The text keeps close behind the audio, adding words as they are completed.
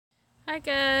Hi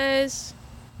guys.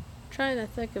 Trying to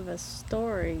think of a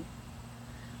story.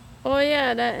 Oh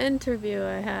yeah, that interview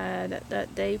I had at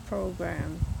that day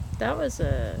program. That was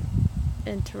a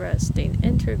interesting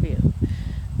interview.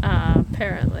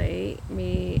 Apparently,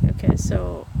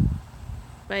 so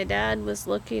my dad was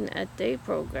looking at day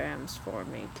programs for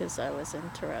me because I was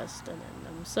interested in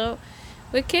them. So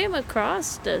we came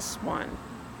across this one,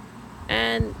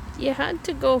 and you had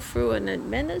to go through an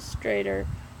administrator.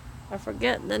 I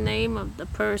forget the name of the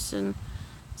person.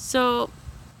 So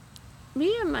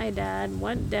me and my dad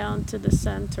went down to the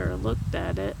center, looked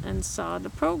at it, and saw the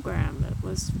program. It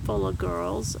was full of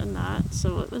girls and that,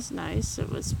 so it was nice. It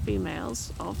was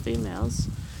females, all females.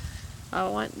 I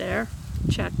went there,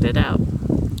 checked it out.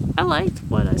 I liked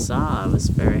what I saw. I was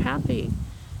very happy.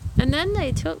 And then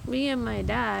they took me and my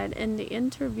dad in the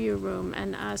interview room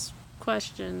and asked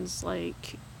questions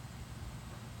like,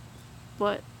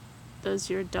 what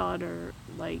does your daughter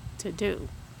like to do?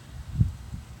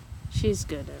 She's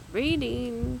good at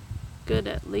reading, good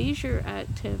at leisure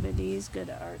activities, good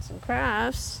at arts and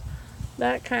crafts,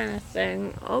 that kind of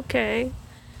thing. Okay.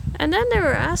 And then they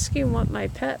were asking what my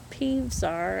pet peeves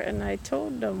are, and I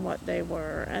told them what they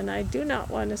were, and I do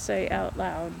not want to say out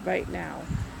loud right now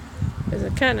because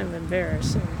it's kind of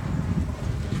embarrassing.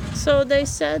 So they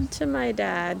said to my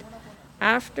dad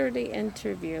after the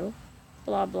interview,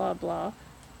 blah, blah, blah,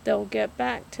 they'll get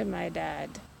back to my dad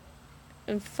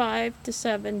in 5 to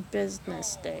 7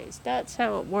 business days. That's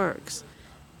how it works.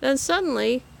 Then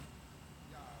suddenly,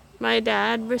 my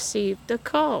dad received a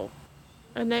call.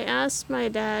 And they asked my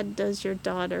dad, does your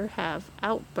daughter have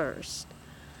outbursts?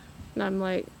 And I'm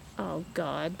like, oh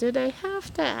God, did I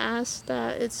have to ask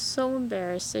that? It's so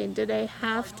embarrassing. Did I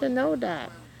have to know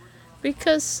that?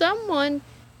 Because someone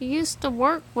used to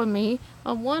work with me,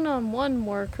 a one-on-one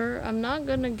worker, I'm not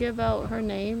going to give out her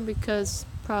name because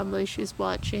probably she's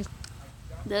watching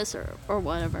this or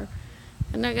whatever.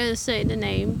 I'm not going to say the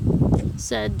name,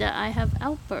 said that I have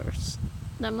outbursts.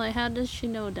 And I'm like, how does she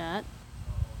know that?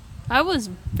 I was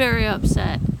very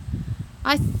upset.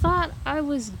 I thought I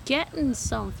was getting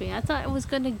something. I thought I was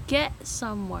going to get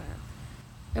somewhere.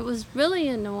 It was really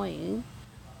annoying.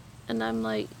 And I'm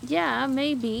like, yeah,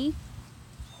 maybe.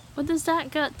 What does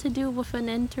that got to do with an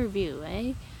interview,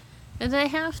 eh? Did I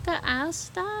have to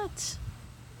ask that?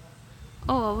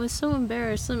 Oh, I was so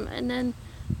embarrassed. And then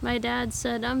my dad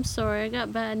said, I'm sorry, I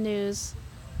got bad news.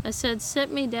 I said,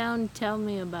 sit me down and tell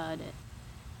me about it.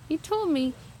 He told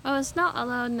me I was not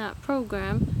allowed in that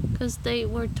program because they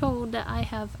were told that I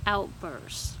have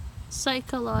outbursts,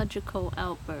 psychological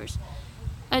outbursts.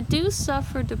 I do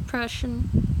suffer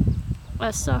depression. I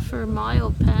suffer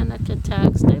mild panic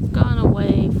attacks. They've gone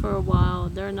away for a while.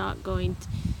 They're not going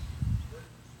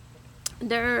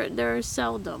to. They're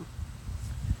seldom.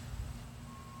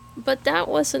 But that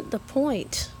wasn't the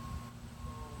point.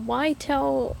 Why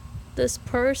tell this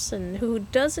person who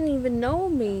doesn't even know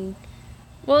me?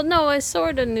 Well, no, I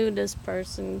sort of knew this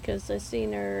person because I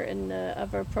seen her in the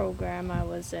other program I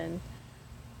was in.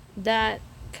 That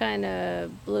kind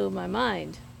of blew my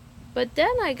mind. But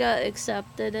then I got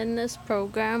accepted in this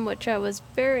program, which I was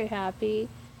very happy.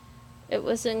 It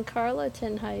was in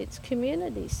Carleton Heights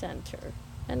Community Center,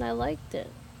 and I liked it.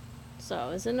 So I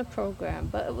was in a program,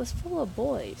 but it was full of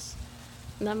boys.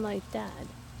 And I'm like, Dad,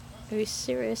 are you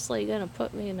seriously going to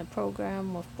put me in a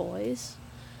program with boys?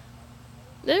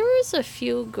 There was a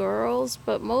few girls,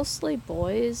 but mostly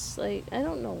boys. Like, I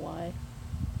don't know why.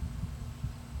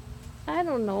 I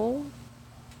don't know.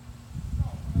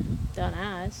 Don't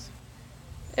ask.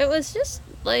 It was just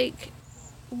like,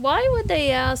 why would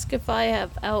they ask if I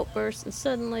have outbursts? And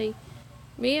suddenly,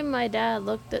 me and my dad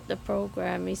looked at the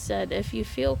program. He said, if you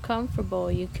feel comfortable,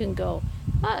 you can go.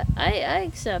 I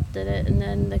accepted it, and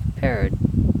then the pair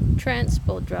of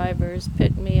transport drivers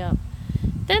picked me up.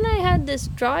 Then I had this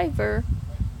driver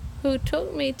who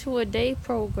took me to a day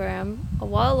program a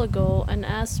while ago and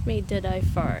asked me, did I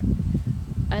fart?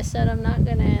 I said, I'm not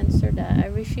going to answer that. I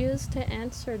refuse to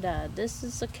answer that. This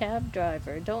is a cab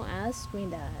driver. Don't ask me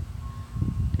that.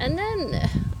 And then,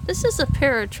 this is a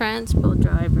paratransport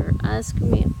driver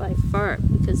asking me if I fart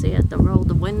because he had to roll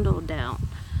the window down.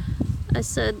 I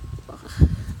said,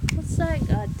 what's that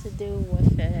got to do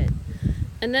with it?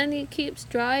 And then he keeps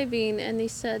driving and he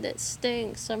said, it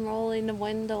stinks. I'm rolling the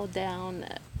window down.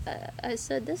 I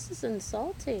said, this is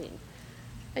insulting.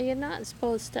 You're not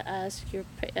supposed to ask your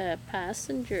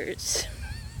passengers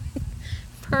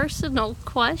personal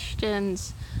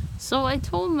questions. So I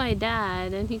told my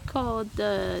dad, and he called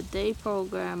the day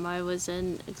program I was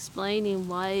in, explaining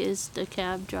why is the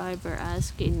cab driver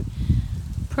asking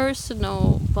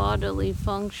personal bodily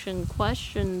function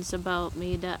questions about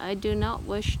me that I do not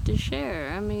wish to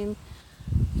share. I mean,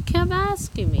 you kept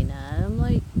asking me that. I'm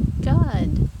like,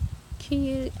 God, can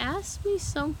you ask me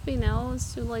something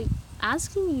else? You're like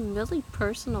asking me really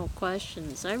personal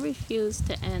questions. I refuse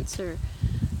to answer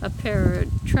a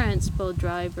paratranspo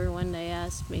driver when they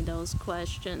asked me those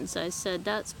questions. I said,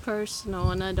 that's personal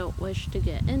and I don't wish to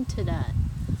get into that.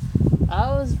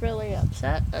 I was really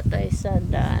upset that they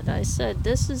said that. I said,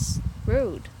 this is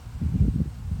rude.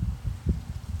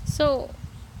 So,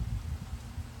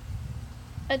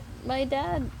 my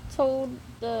dad told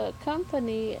the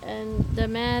company, and the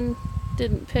man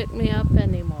didn't pick me up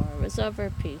anymore. It was other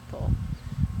people.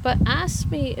 But asked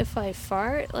me if I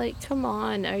fart. Like, come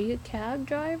on, are you a cab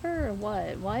driver or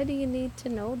what? Why do you need to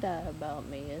know that about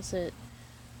me? Is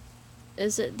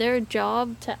it their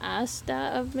job to ask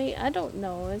that of me? I don't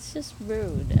know. It's just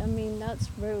rude. I mean, that's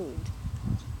rude.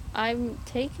 I'm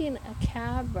taking a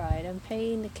cab ride. I'm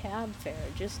paying the cab fare.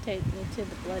 Just take me to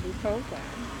the bloody program.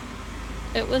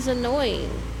 It was annoying.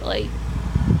 Like,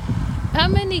 how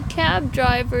many cab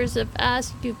drivers have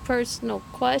asked you personal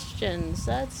questions?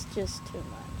 That's just too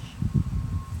much.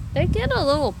 They get a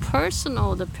little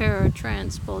personal, the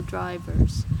paratranspo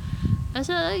drivers. I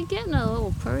said, they're getting a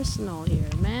little personal here,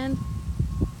 man.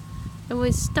 And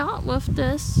we stopped with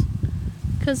this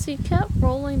because he kept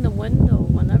rolling the window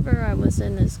whenever I was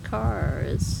in his car.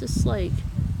 It's just like,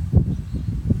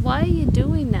 why are you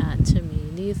doing that to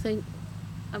me? Do you think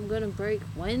I'm gonna break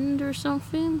wind or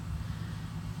something?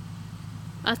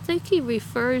 I think he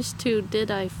refers to,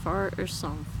 did I fart or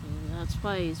something. That's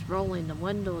why he's rolling the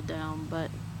window down.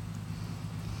 But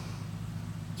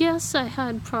yes, I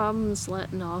had problems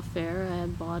letting off air. I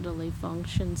had bodily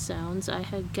function sounds. I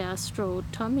had gastro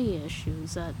tummy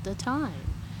issues at the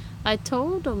time. I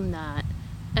told him that,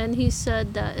 and he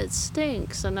said that it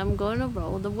stinks and I'm going to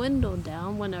roll the window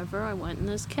down whenever I went in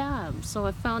this cab. So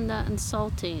I found that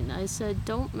insulting. I said,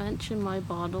 don't mention my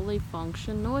bodily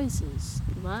function noises.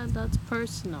 That's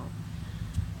personal.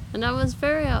 And I was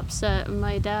very upset, and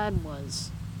my dad was.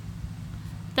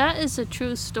 That is a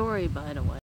true story, by the way.